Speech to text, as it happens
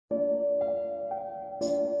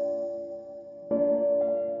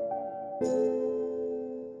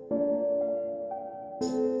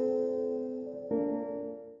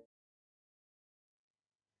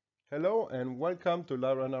Hello and welcome to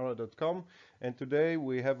lyra.com, and today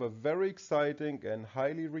we have a very exciting and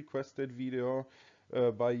highly requested video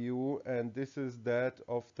by you, and this is that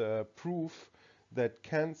of the proof that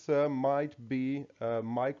cancer might be a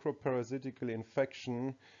micro-parasitical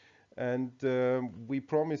infection. And we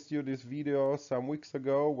promised you this video some weeks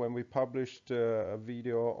ago when we published a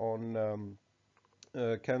video on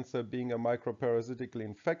cancer being a microparasitical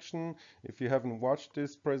infection. If you haven't watched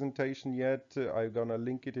this presentation yet, I'm gonna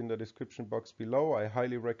link it in the description box below. I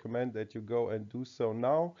highly recommend that you go and do so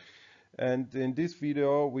now. And in this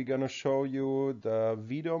video, we're gonna show you the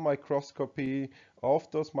video microscopy of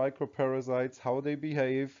those microparasites, how they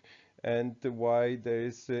behave, and why there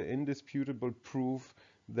is indisputable proof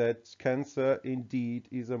that cancer indeed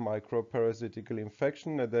is a microparasitical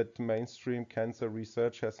infection, and that mainstream cancer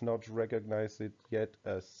research has not recognized it yet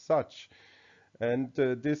as such. And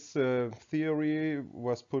this theory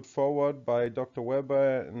was put forward by Dr.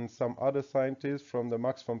 Weber and some other scientists from the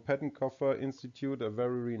Max von Pettenkoffer Institute, a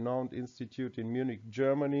very renowned institute in Munich,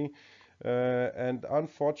 Germany, and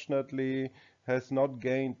unfortunately has not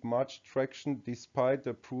gained much traction despite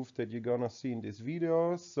the proof that you're gonna see in this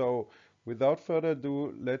video. So without further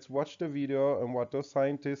ado, let's watch the video and what those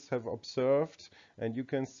scientists have observed, and you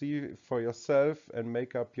can see for yourself and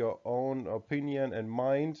make up your own opinion and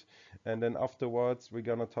mind. And then afterwards we're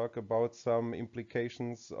gonna talk about some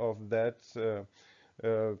implications of that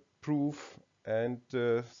proof and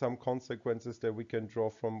some consequences that we can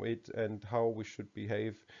draw from it, and how we should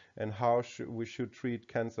behave and how we should treat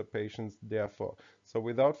cancer patients therefore. So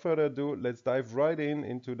without further ado, let's dive right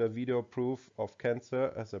into the video proof of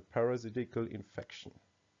cancer as a parasitical infection.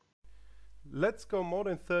 Let's go more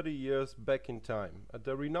than 30 years back in time. At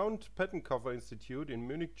the renowned Pettenkoffer Institute in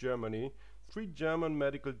Munich, Germany, 3 German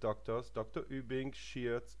medical doctors, Dr. Übing,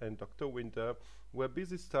 Schiertz and Dr. Winter, were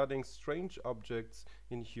busy studying strange objects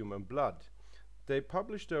in human blood. They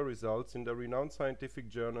published their results in the renowned scientific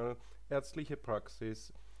journal Ärztliche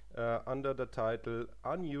Praxis under the title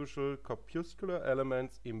Unusual Corpuscular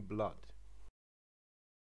Elements in Blood.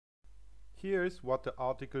 Here is what the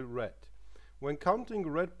article read. When counting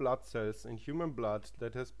red blood cells in human blood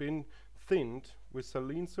that has been thinned with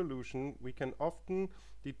saline solution, we can often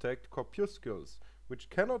detect corpuscles, which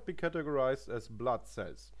cannot be categorized as blood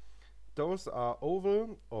cells. Those are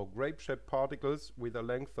oval or grape-shaped particles with a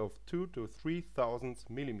length of 2 to 3,000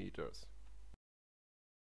 millimeters.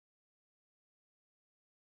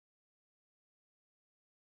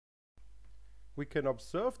 We can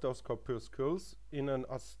observe those corpuscles in an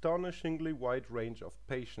astonishingly wide range of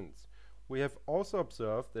patients. We have also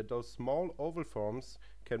observed that those small oval forms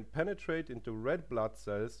can penetrate into red blood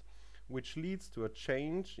cells, which leads to a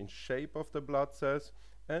change in shape of the blood cells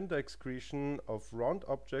and the excretion of round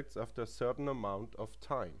objects after a certain amount of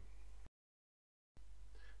time.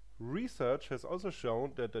 Research has also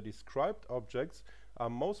shown that the described objects are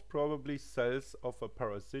most probably cells of a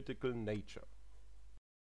parasitical nature.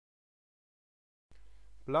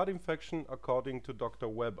 Blood infection according to Dr.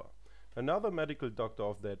 Weber. Another medical doctor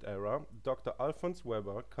of that era, Dr. Alfons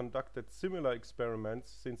Weber, conducted similar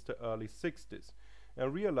experiments since the early 60s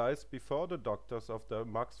and realized before the doctors of the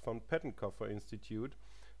Max von Pettenkoffer Institute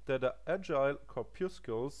that the agile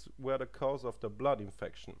corpuscles were the cause of the blood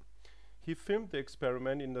infection. He filmed the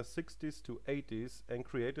experiment in the 60s to 80s and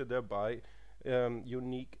created thereby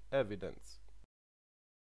unique evidence.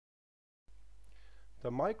 The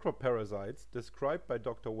microparasites described by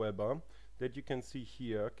Dr. Weber that you can see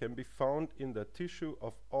here can be found in the tissue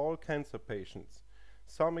of all cancer patients.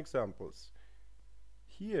 Some examples.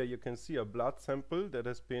 Here you can see a blood sample that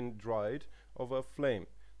has been dried over a flame.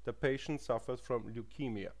 The patient suffers from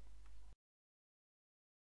leukemia.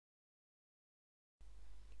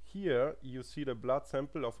 Here you see the blood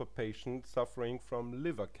sample of a patient suffering from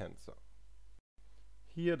liver cancer.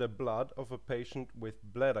 Here the blood of a patient with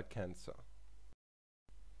bladder cancer.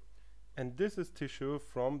 And this is tissue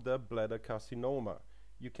from the bladder carcinoma.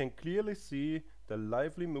 You can clearly see the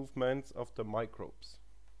lively movements of the microbes.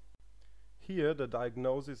 Here the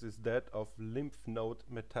diagnosis is that of lymph node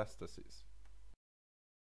metastasis.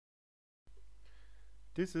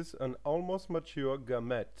 This is an almost mature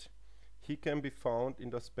gamete. He can be found in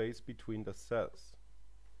the space between the cells.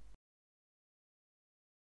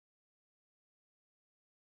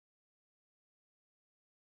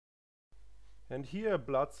 And here a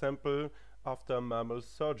blood sample after a mammal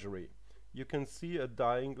surgery. You can see a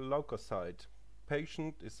dying leukocyte.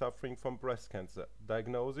 Patient is suffering from breast cancer.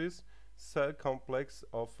 Diagnosis: cell complex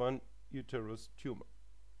of an uterus tumor.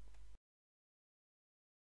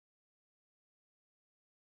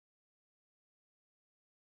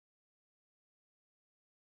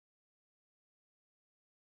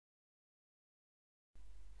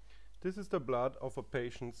 This is the blood of a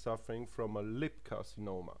patient suffering from a lip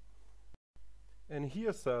carcinoma. And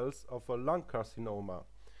here cells of a lung carcinoma.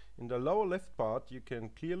 In the lower left part you can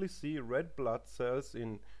clearly see red blood cells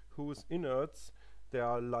in whose innards there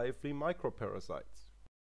are lively microparasites.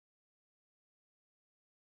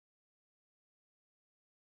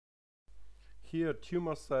 Here a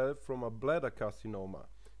tumor cell from a bladder carcinoma.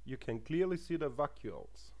 You can clearly see the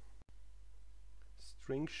vacuoles.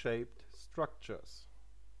 String-shaped structures.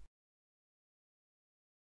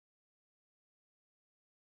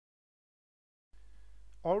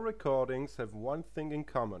 All recordings have one thing in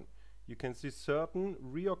common. You can see certain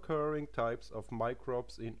reoccurring types of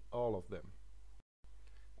microbes in all of them.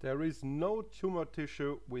 There is no tumor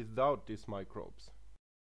tissue without these microbes.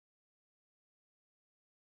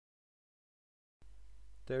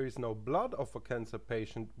 There is no blood of a cancer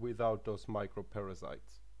patient without those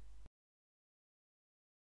microparasites.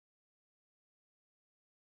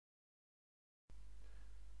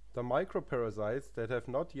 The microparasites that have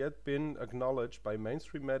not yet been acknowledged by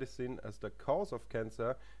mainstream medicine as the cause of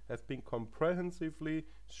cancer have been comprehensively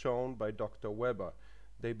shown by Dr. Weber.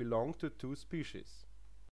 They belong to two species.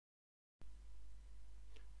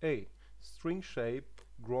 A. String-shaped,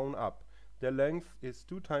 grown up. Their length is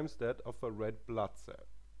 2 times that of a red blood cell.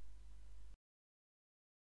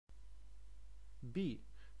 B.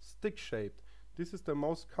 Stick-shaped. This is the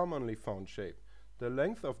most commonly found shape. The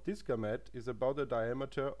length of this gamete is about the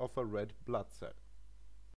diameter of a red blood cell.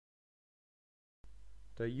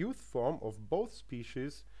 The youth form of both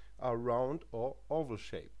species are round or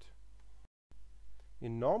oval-shaped.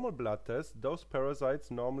 In normal blood tests, those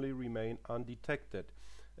parasites normally remain undetected,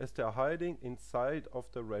 as they are hiding inside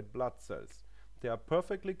of the red blood cells. They are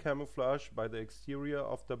perfectly camouflaged by the exterior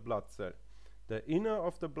of the blood cell. The inner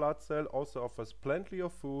of the blood cell also offers plenty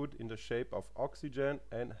of food in the shape of oxygen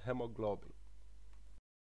and hemoglobin.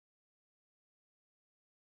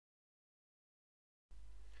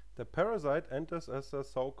 The parasite enters as a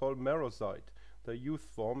so-called merocyte, the youth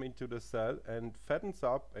form, into the cell and fattens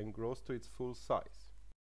up and grows to its full size.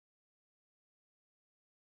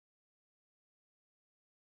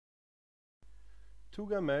 Two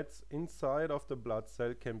gametes inside of the blood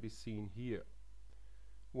cell can be seen here.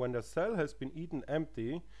 When the cell has been eaten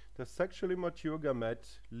empty, the sexually mature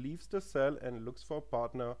gamete leaves the cell and looks for a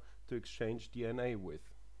partner to exchange DNA with.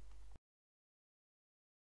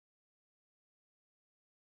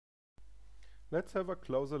 Let's have a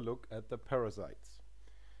closer look at the parasites.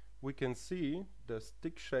 We can see the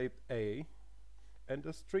stick-shaped A and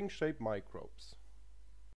the string-shaped microbes.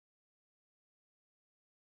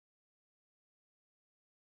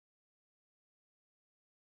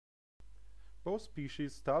 Both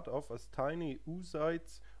species start off as tiny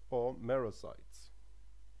oocytes or merocytes.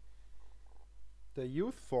 The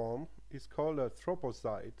youth form is called a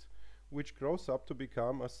tropocyte, which grows up to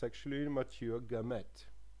become a sexually mature gamete.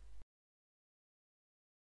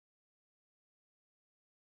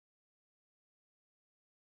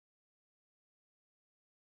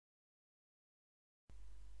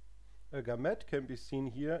 A gamete can be seen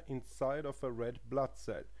here inside of a red blood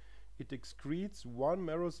cell. It excretes one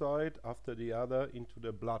merocyte after the other into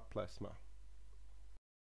the blood plasma.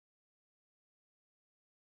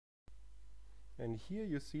 And here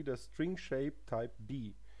you see the string-shaped type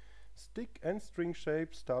B. Stick and string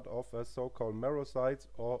shape start off as so-called merocytes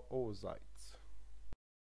or oocytes.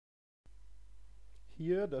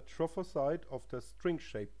 Here the trophocyte of the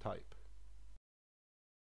string-shaped type.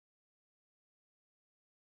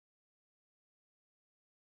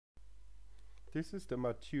 This is the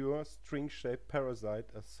mature string-shaped parasite,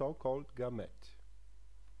 a so-called gamete.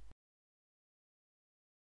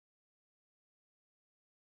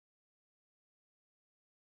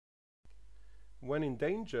 When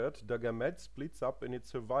endangered, the gamete splits up in its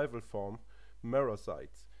survival form,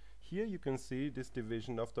 merocytes. Here you can see this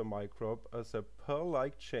division of the microbe as a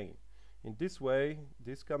pearl-like chain. In this way,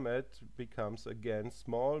 this gamete becomes again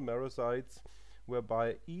small merocytes,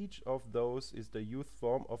 whereby each of those is the youth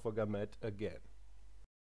form of a gamete again.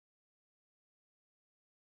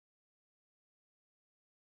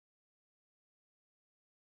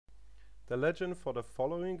 The legend for the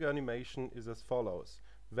following animation is as follows.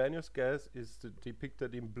 Venous gas is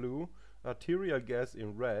depicted in blue, arterial gas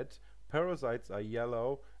in red, parasites are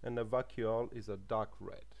yellow, and the vacuole is a dark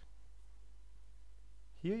red.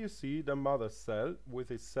 Here you see the mother cell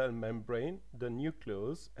with its cell membrane, the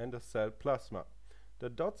nucleus, and the cell plasma. The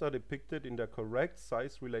dots are depicted in the correct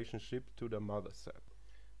size relationship to the mother cell.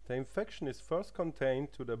 The infection is first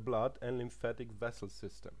contained to the blood and lymphatic vessel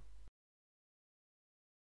system.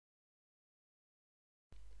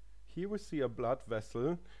 Here we see a blood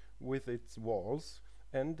vessel with its walls.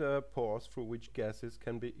 and pores through which gases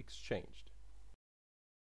can be exchanged.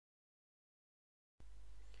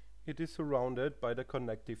 It is surrounded by the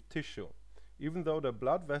connective tissue. Even though the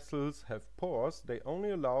blood vessels have pores, they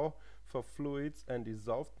only allow for fluids and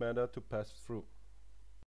dissolved matter to pass through.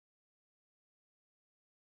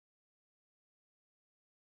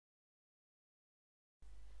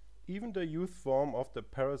 Even the youth form of the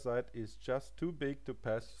parasite is just too big to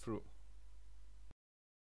pass through.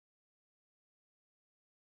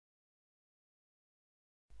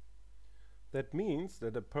 That means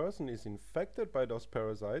that a person is infected by those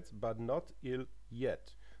parasites but not ill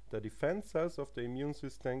yet. The defense cells of the immune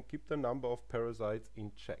system keep the number of parasites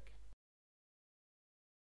in check.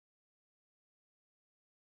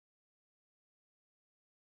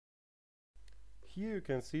 Here you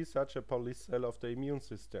can see such a police cell of the immune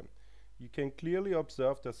system. You can clearly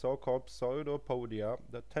observe the so-called pseudopodia,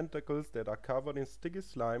 the tentacles that are covered in sticky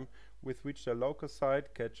slime with which the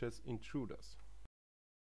leukocyte catches intruders.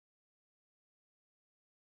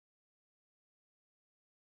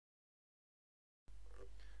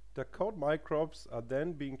 The coat microbes are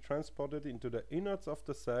then being transported into the innards of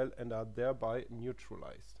the cell and are thereby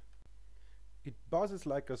neutralized. It buzzes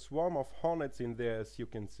like a swarm of hornets in there, as you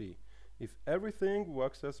can see. If everything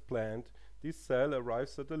works as planned, this cell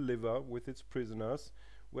arrives at the liver with its prisoners,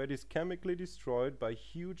 where it is chemically destroyed by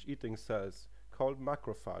huge eating cells, called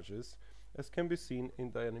macrophages, as can be seen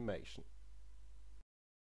in the animation.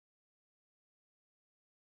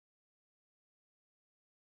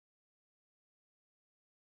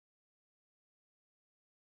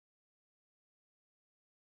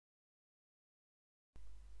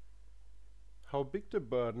 How big the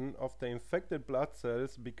burden of the infected blood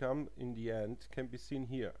cells become in the end can be seen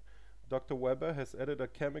here. Dr. Weber has added a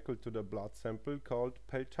chemical to the blood sample called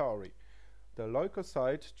peltari. The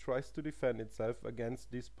leukocyte tries to defend itself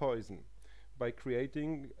against this poison by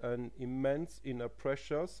creating an immense inner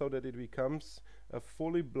pressure so that it becomes a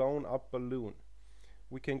fully blown up balloon.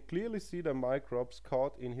 We can clearly see the microbes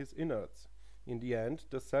caught in his innards. In the end,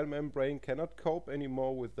 the cell membrane cannot cope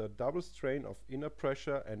anymore with the double strain of inner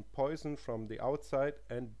pressure and poison from the outside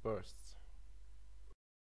and bursts.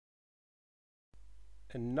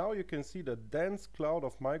 And now you can see the dense cloud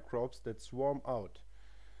of microbes that swarm out.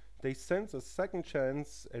 They sense a second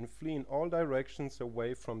chance and flee in all directions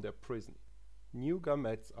away from their prison. New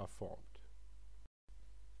gametes are formed.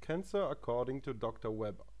 Cancer according to Dr.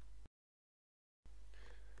 Weber.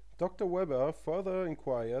 Dr. Weber further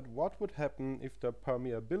inquired what would happen if the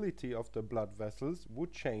permeability of the blood vessels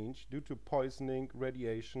would change due to poisoning,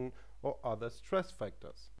 radiation, or other stress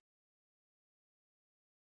factors.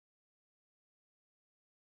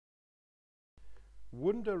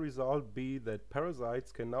 Wouldn't the result be that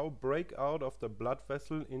parasites can now break out of the blood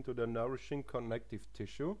vessel into the nourishing connective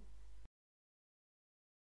tissue?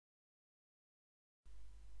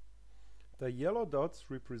 The yellow dots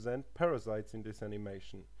represent parasites in this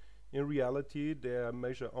animation. In reality, they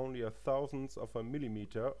measure only a thousandth of a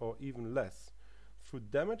millimeter or even less. Through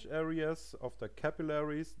damaged areas of the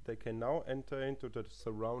capillaries, they can now enter into the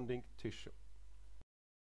surrounding tissue.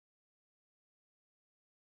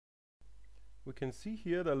 We can see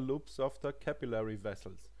here the loops of the capillary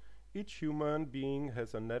vessels. Each human being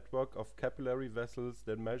has a network of capillary vessels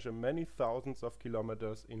that measure many thousands of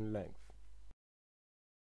kilometers in length.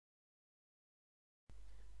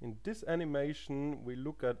 In this animation, we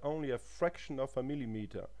look at only a fraction of a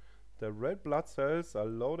millimeter. The red blood cells are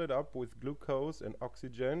loaded up with glucose and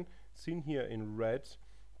oxygen, seen here in red,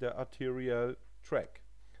 the arterial tract.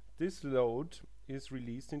 This load is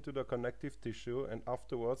released into the connective tissue, and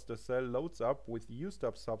afterwards the cell loads up with used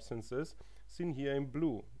up substances, seen here in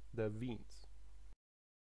blue, the veins.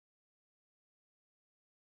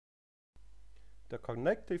 The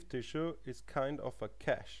connective tissue is kind of a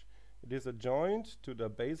cache. It is adjoined to the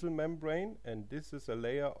basal membrane, and this is a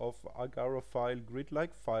layer of agarophile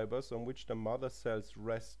grid-like fibers on which the mother cells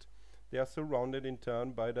rest. They are surrounded in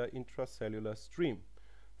turn by the intracellular stream.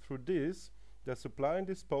 Through this, the supply and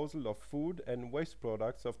disposal of food and waste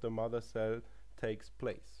products of the mother cell takes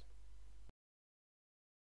place.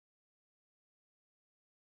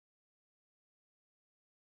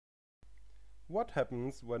 What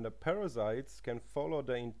happens when the parasites can follow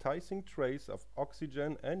the enticing trace of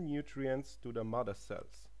oxygen and nutrients to the mother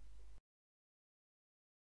cells?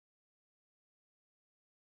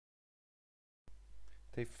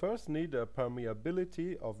 They first need the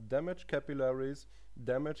permeability of damaged capillaries,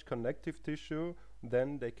 damaged connective tissue,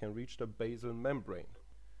 then they can reach the basal membrane.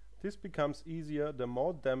 This becomes easier the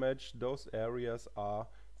more damaged those areas are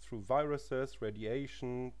through viruses,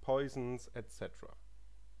 radiation, poisons, etc.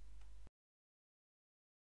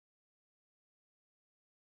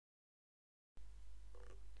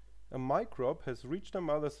 A microbe has reached a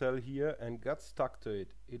mother cell here and got stuck to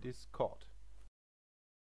it. It is caught.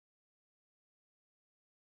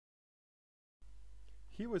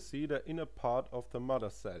 Here we see the inner part of the mother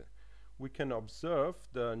cell. We can observe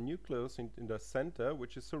the nucleus in the center,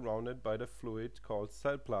 which is surrounded by the fluid called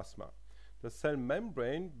cell plasma. The cell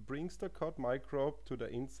membrane brings the caught microbe to the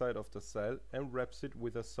inside of the cell and wraps it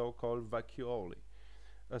with a so-called vacuole.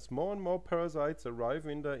 As more and more parasites arrive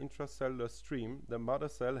in the intracellular stream, the mother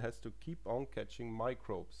cell has to keep on catching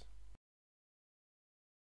microbes.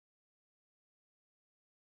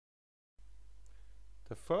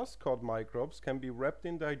 The first caught microbes can be wrapped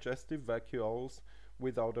in digestive vacuoles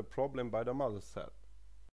without a problem by the mother cell.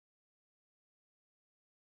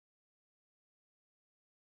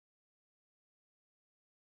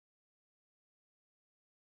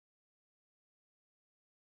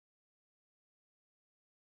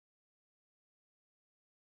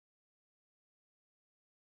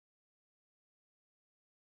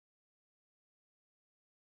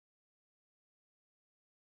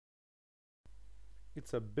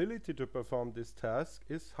 Its ability to perform this task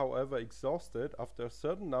is, however, exhausted after a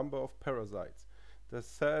certain number of parasites. The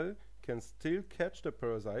cell can still catch the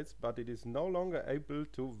parasites, but it is no longer able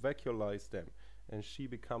to vacuolize them, and she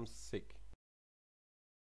becomes sick.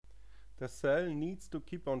 The cell needs to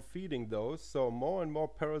keep on feeding those, so more and more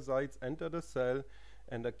parasites enter the cell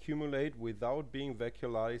and accumulate without being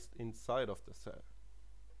vacuolized inside of the cell.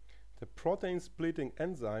 The protein-splitting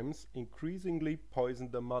enzymes increasingly poison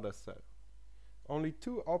the mother cell. Only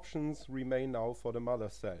two options remain now for the mother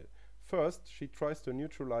cell. First, she tries to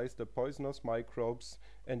neutralize the poisonous microbes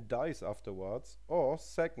and dies afterwards, or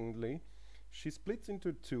secondly, she splits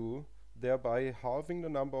into two, thereby halving the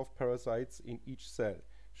number of parasites in each cell.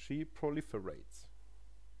 She proliferates.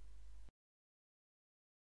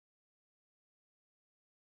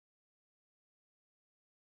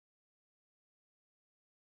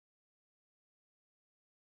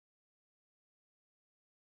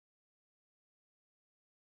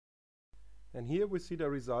 And here we see the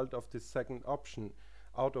result of this second option.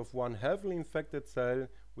 Out of one heavily infected cell,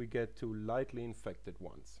 we get two lightly infected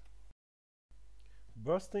ones.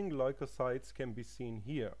 Bursting leukocytes can be seen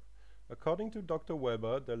here. According to Dr.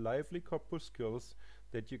 Weber, the lively corpuscles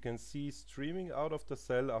that you can see streaming out of the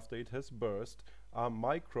cell after it has burst are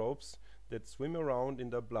microbes that swim around in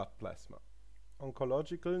the blood plasma.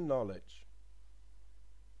 Oncological knowledge.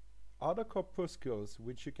 Other corpuscles,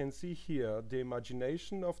 which you can see here, the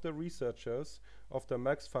imagination of the researchers of the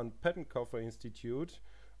Max van Pettenkofer Institute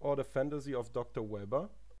or the fantasy of Dr. Weber.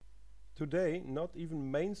 Today, not even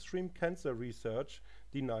mainstream cancer research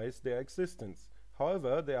denies their existence.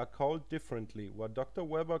 However, they are called differently. What Dr.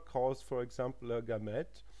 Weber calls, for example, a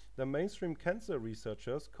gamete, the mainstream cancer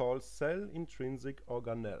researchers call cell-intrinsic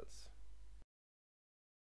organelles.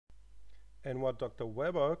 And what Dr.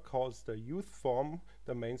 Weber calls the youth form,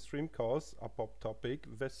 the mainstream calls apoptotic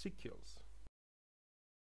vesicles.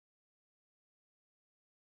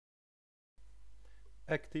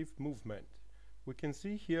 Active movement. We can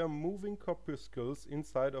see here moving corpuscles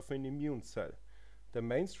inside of an immune cell. The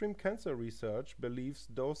mainstream cancer research believes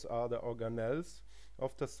those are the organelles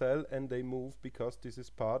of the cell and they move because this is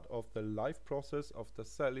part of the life process of the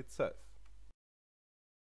cell itself.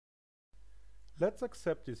 Let's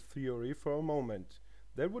accept this theory for a moment.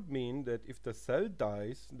 That would mean that if the cell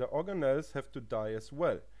dies, the organelles have to die as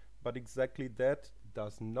well, but exactly that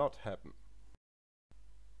does not happen.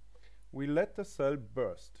 We let the cell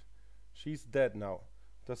burst. She's dead now.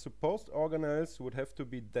 The supposed organelles would have to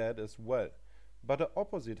be dead as well. But the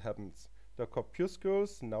opposite happens. The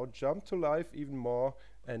corpuscles now jump to life even more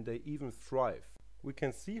and they even thrive. We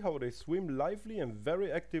can see how they swim lively and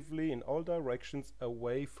very actively in all directions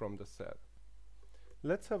away from the cell.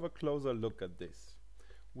 Let's have a closer look at this.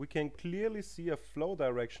 We can clearly see a flow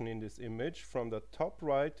direction in this image from the top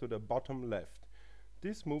right to the bottom left.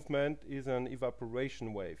 This movement is an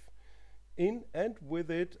evaporation wave. In and with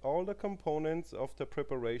it, all the components of the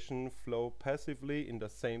preparation flow passively in the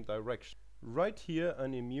same direction. Right here,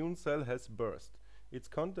 an immune cell has burst. Its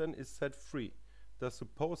content is set free. The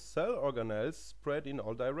supposed cell organelles spread in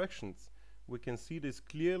all directions. We can see this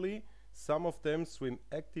clearly. Some of them swim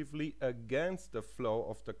actively against the flow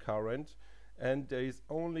of the current, and there is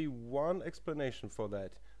only one explanation for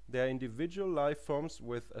that. They are individual life forms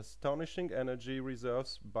with astonishing energy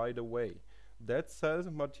reserves by the way. That cell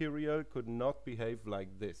material could not behave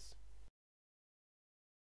like this.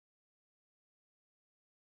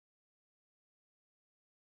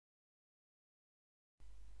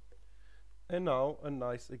 And now a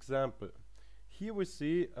nice example. Here we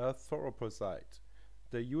see a thoroposite,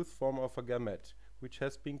 the youth form of a gamete, which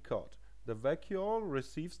has been caught. The vacuole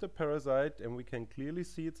receives the parasite and we can clearly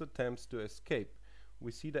see its attempts to escape.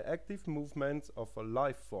 We see the active movements of a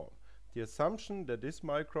life form. The assumption that this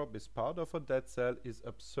microbe is part of a dead cell is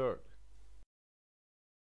absurd.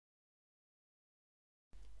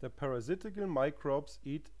 The parasitical microbes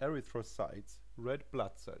eat erythrocytes, red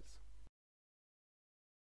blood cells.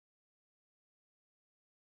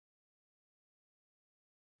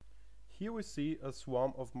 Here we see a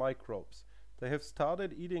swarm of microbes. They have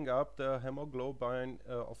started eating up the hemoglobin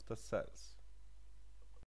of the cells.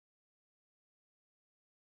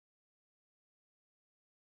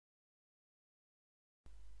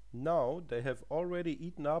 Now they have already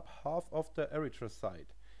eaten up half of the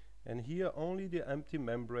erythrocyte, and here only the empty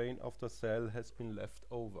membrane of the cell has been left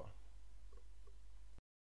over.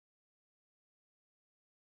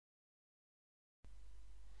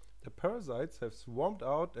 The parasites have swarmed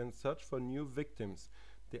out and searched for new victims.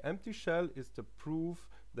 The empty shell is the proof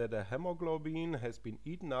that the hemoglobin has been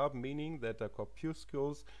eaten up, meaning that the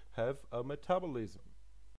corpuscles have a metabolism.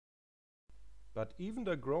 But even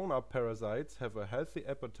the grown-up parasites have a healthy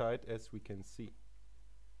appetite, as we can see.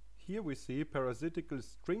 Here we see parasitical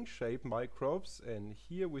string-shaped microbes, and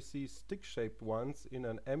here we see stick-shaped ones in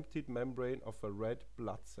an emptied membrane of a red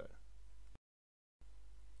blood cell.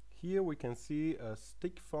 Here we can see a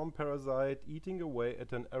stick form parasite eating away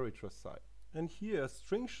at an erythrocyte. And here a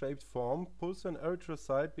string-shaped form pulls an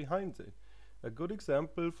erythrocyte behind it. A good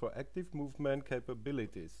example for active movement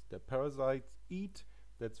capabilities. The parasites eat,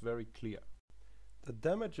 that's very clear. The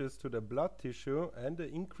damages to the blood tissue and the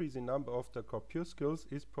increase in number of the corpuscles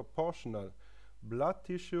is proportional. Blood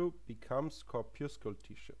tissue becomes corpuscle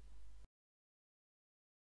tissue.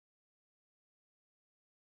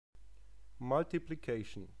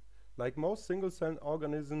 Multiplication. Like most single-cell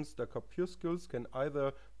organisms, the corpuscles can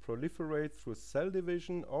either proliferate through cell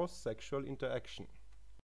division or sexual interaction.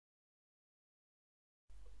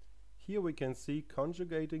 Here we can see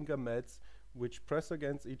conjugating gametes which press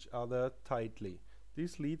against each other tightly.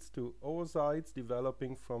 This leads to oocytes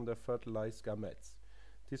developing from the fertilized gametes.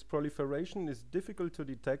 This proliferation is difficult to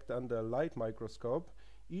detect under a light microscope.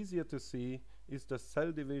 Easier to see is the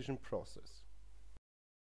cell division process.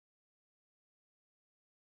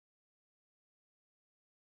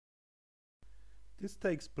 This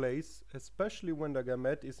takes place especially when the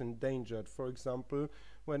gamete is endangered, for example,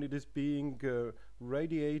 when it is being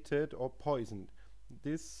radiated or poisoned.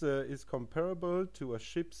 This is comparable to a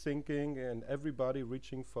ship sinking and everybody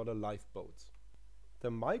reaching for the lifeboats.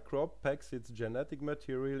 The microbe packs its genetic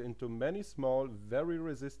material into many small, very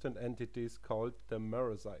resistant entities called the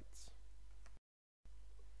parasites.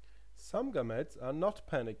 Some gametes are not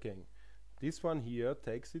panicking. This one here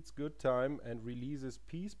takes its good time and releases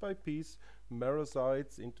piece by piece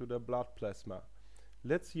parasites into the blood plasma.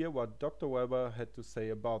 Let's hear what Dr. Weber had to say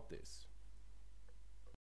about this.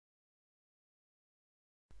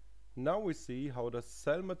 Now we see how the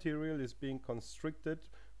cell material is being constricted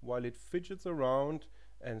while it fidgets around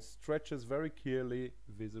and stretches very clearly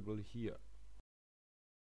visible here.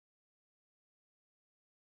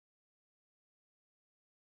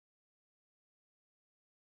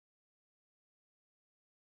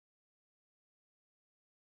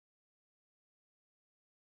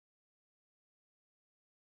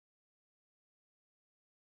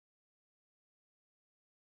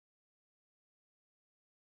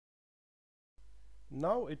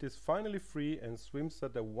 Now it is finally free and swims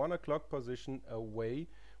at the 1 o'clock position away,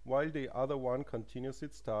 while the other one continues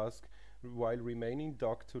its task while remaining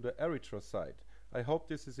docked to the erythrocyte. I hope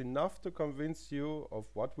this is enough to convince you of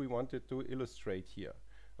what we wanted to illustrate here.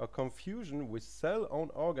 A confusion with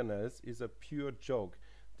cell-owned organelles is a pure joke.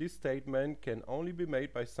 This statement can only be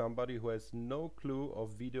made by somebody who has no clue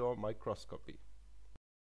of video microscopy.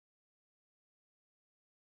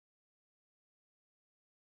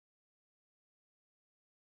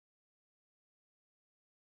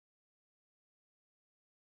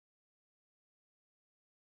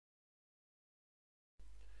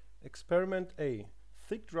 Experiment A.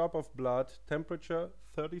 Thick drop of blood, temperature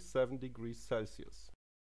 37 degrees Celsius.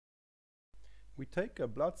 We take a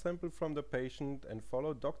blood sample from the patient and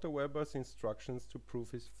follow Dr. Weber's instructions to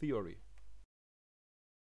prove his theory.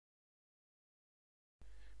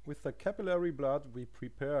 With the capillary blood, we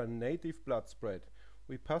prepare a native blood spread.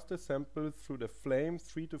 We pass the sample through the flame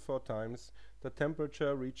 3 to 4 times. The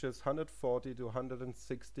temperature reaches 140 to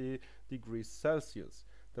 160 degrees Celsius.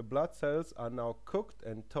 The blood cells are now cooked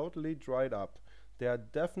and totally dried up. They are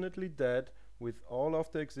definitely dead with all of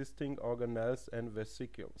the existing organelles and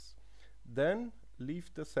vesicles. Then leave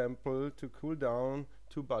the sample to cool down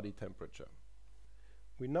to body temperature.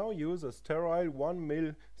 We now use a sterile 1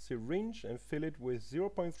 ml syringe and fill it with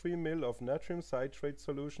 0.3 ml of natrium citrate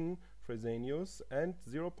solution, Fresenius, and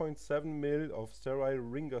 0.7 ml of sterile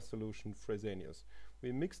Ringer solution, Fresenius.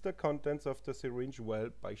 We mix the contents of the syringe well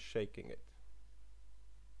by shaking it.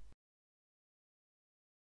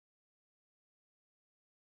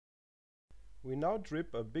 We now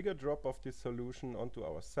drip a bigger drop of this solution onto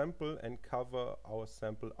our sample and cover our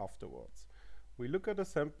sample afterwards. We look at the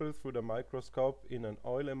sample through the microscope in an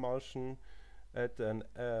oil emulsion at an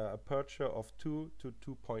aperture of 2 to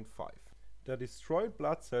 2.5. The destroyed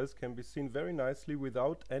blood cells can be seen very nicely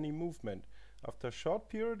without any movement. After a short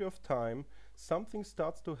period of time, something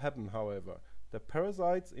starts to happen, however. The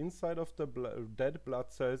parasites inside of the dead blood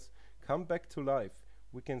cells come back to life.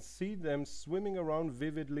 We can see them swimming around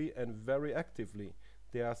vividly and very actively.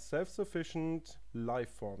 They are self-sufficient life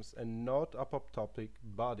forms and not apoptotic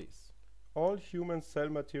bodies. All human cell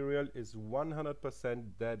material is 100%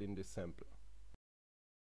 dead in this sample.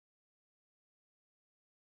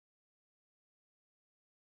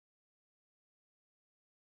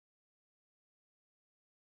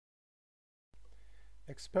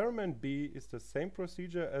 Experiment B is the same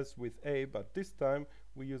procedure as with A, but this time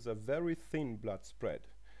we use a very thin blood spread.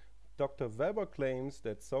 Dr. Weber claims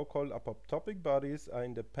that so-called apoptotic bodies are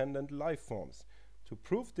independent life forms. To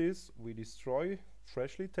prove this, we destroy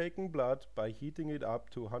freshly taken blood by heating it up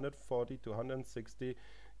to 140 to 160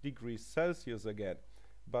 degrees Celsius again.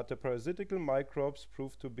 But the parasitical microbes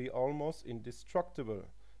prove to be almost indestructible.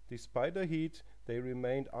 Despite the heat, they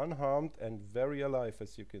remained unharmed and very alive,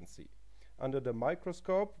 as you can see. Under the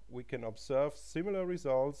microscope, we can observe similar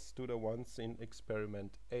results to the ones in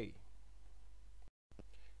experiment A.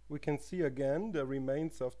 We can see again the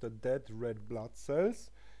remains of the dead red blood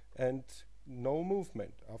cells and no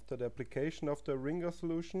movement. After the application of the Ringer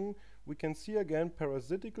solution, we can see again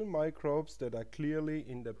parasitical microbes that are clearly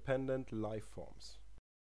independent life forms.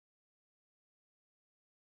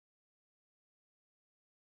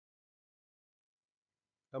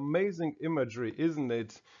 Amazing imagery, isn't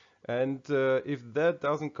it? And if that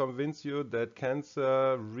doesn't convince you that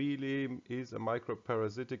cancer really is a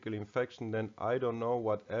microparasitical infection, then I don't know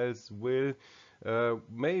what else will.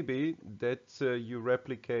 Maybe that you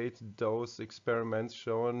replicate those experiments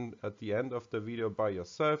shown at the end of the video by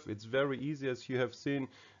yourself. It's very easy, as you have seen.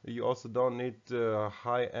 You also don't need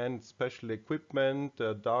high-end special equipment,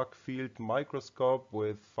 a dark field microscope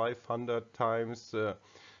with 500 times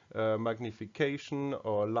magnification,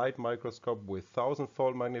 or light microscope with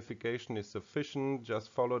 1000-fold magnification is sufficient. Just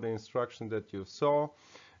follow the instruction that you saw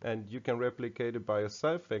and you can replicate it by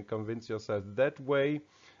yourself and convince yourself that way.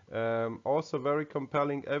 Also very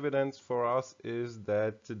compelling evidence for us is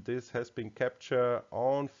that this has been captured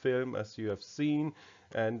on film, as you have seen,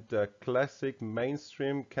 and classic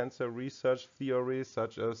mainstream cancer research theories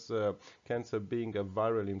such as cancer being a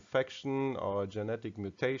viral infection or a genetic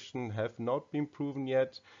mutation have not been proven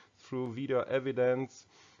yet through video evidence.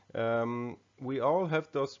 We all have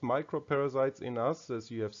those microparasites in us,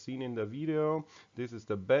 as you have seen in the video. This is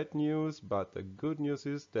the bad news, but the good news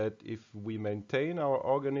is that if we maintain our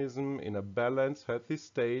organism in a balanced, healthy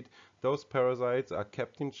state, those parasites are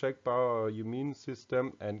kept in check by our immune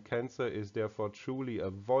system, and cancer is therefore truly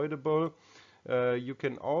avoidable. You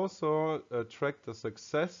can also track the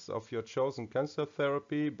success of your chosen cancer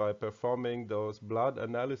therapy by performing those blood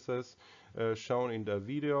analyses shown in the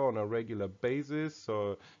video on a regular basis.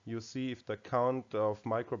 So you see if the count of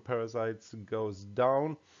microparasites goes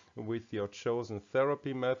down with your chosen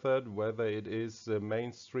therapy method, whether it is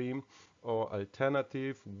mainstream or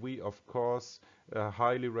alternative. We of course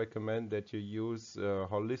highly recommend that you use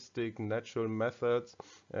holistic natural methods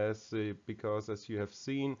because as you have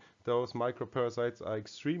seen, those microparasites are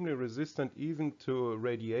extremely resistant even to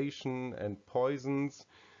radiation and poisons.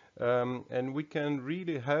 And we can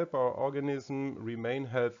really help our organism remain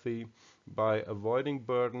healthy by avoiding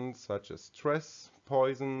burdens such as stress,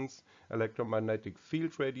 poisons, electromagnetic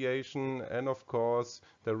field radiation, and of course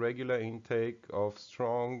the regular intake of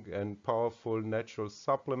strong and powerful natural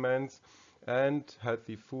supplements and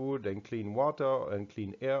healthy food and clean water and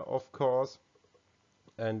clean air, of course,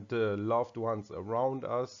 and loved ones around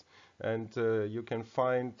us. And you can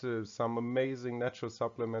find some amazing natural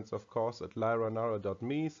supplements, of course, at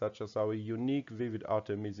lyranara.me, such as our unique vivid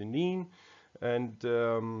artemisinin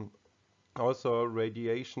and also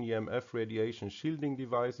radiation EMF radiation shielding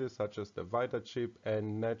devices such as the VitaChip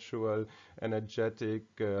and natural energetic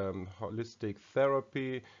holistic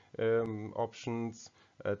therapy options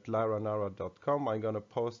at lyranara.com. I'm gonna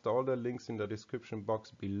post all the links in the description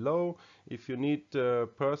box below. If you need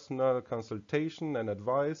personal consultation and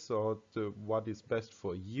advice or what is best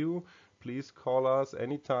for you, please call us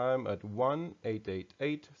anytime at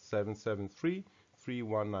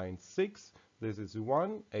 1-888-773-3196. This is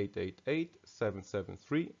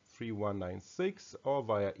 1-888-773-3196, or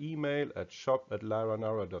via email at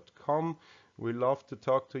shop@lyranara.com. We love to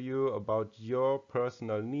talk to you about your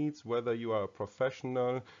personal needs, whether you are a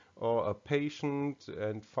professional or a patient,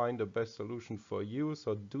 and find the best solution for you.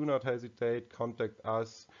 So do not hesitate, contact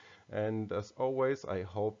us. And as always, I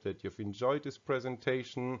hope that you've enjoyed this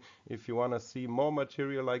presentation. If you want to see more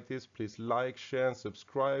material like this, please like, share, and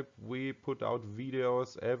subscribe. We put out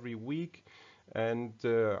videos every week. And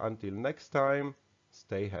until next time,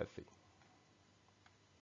 stay healthy.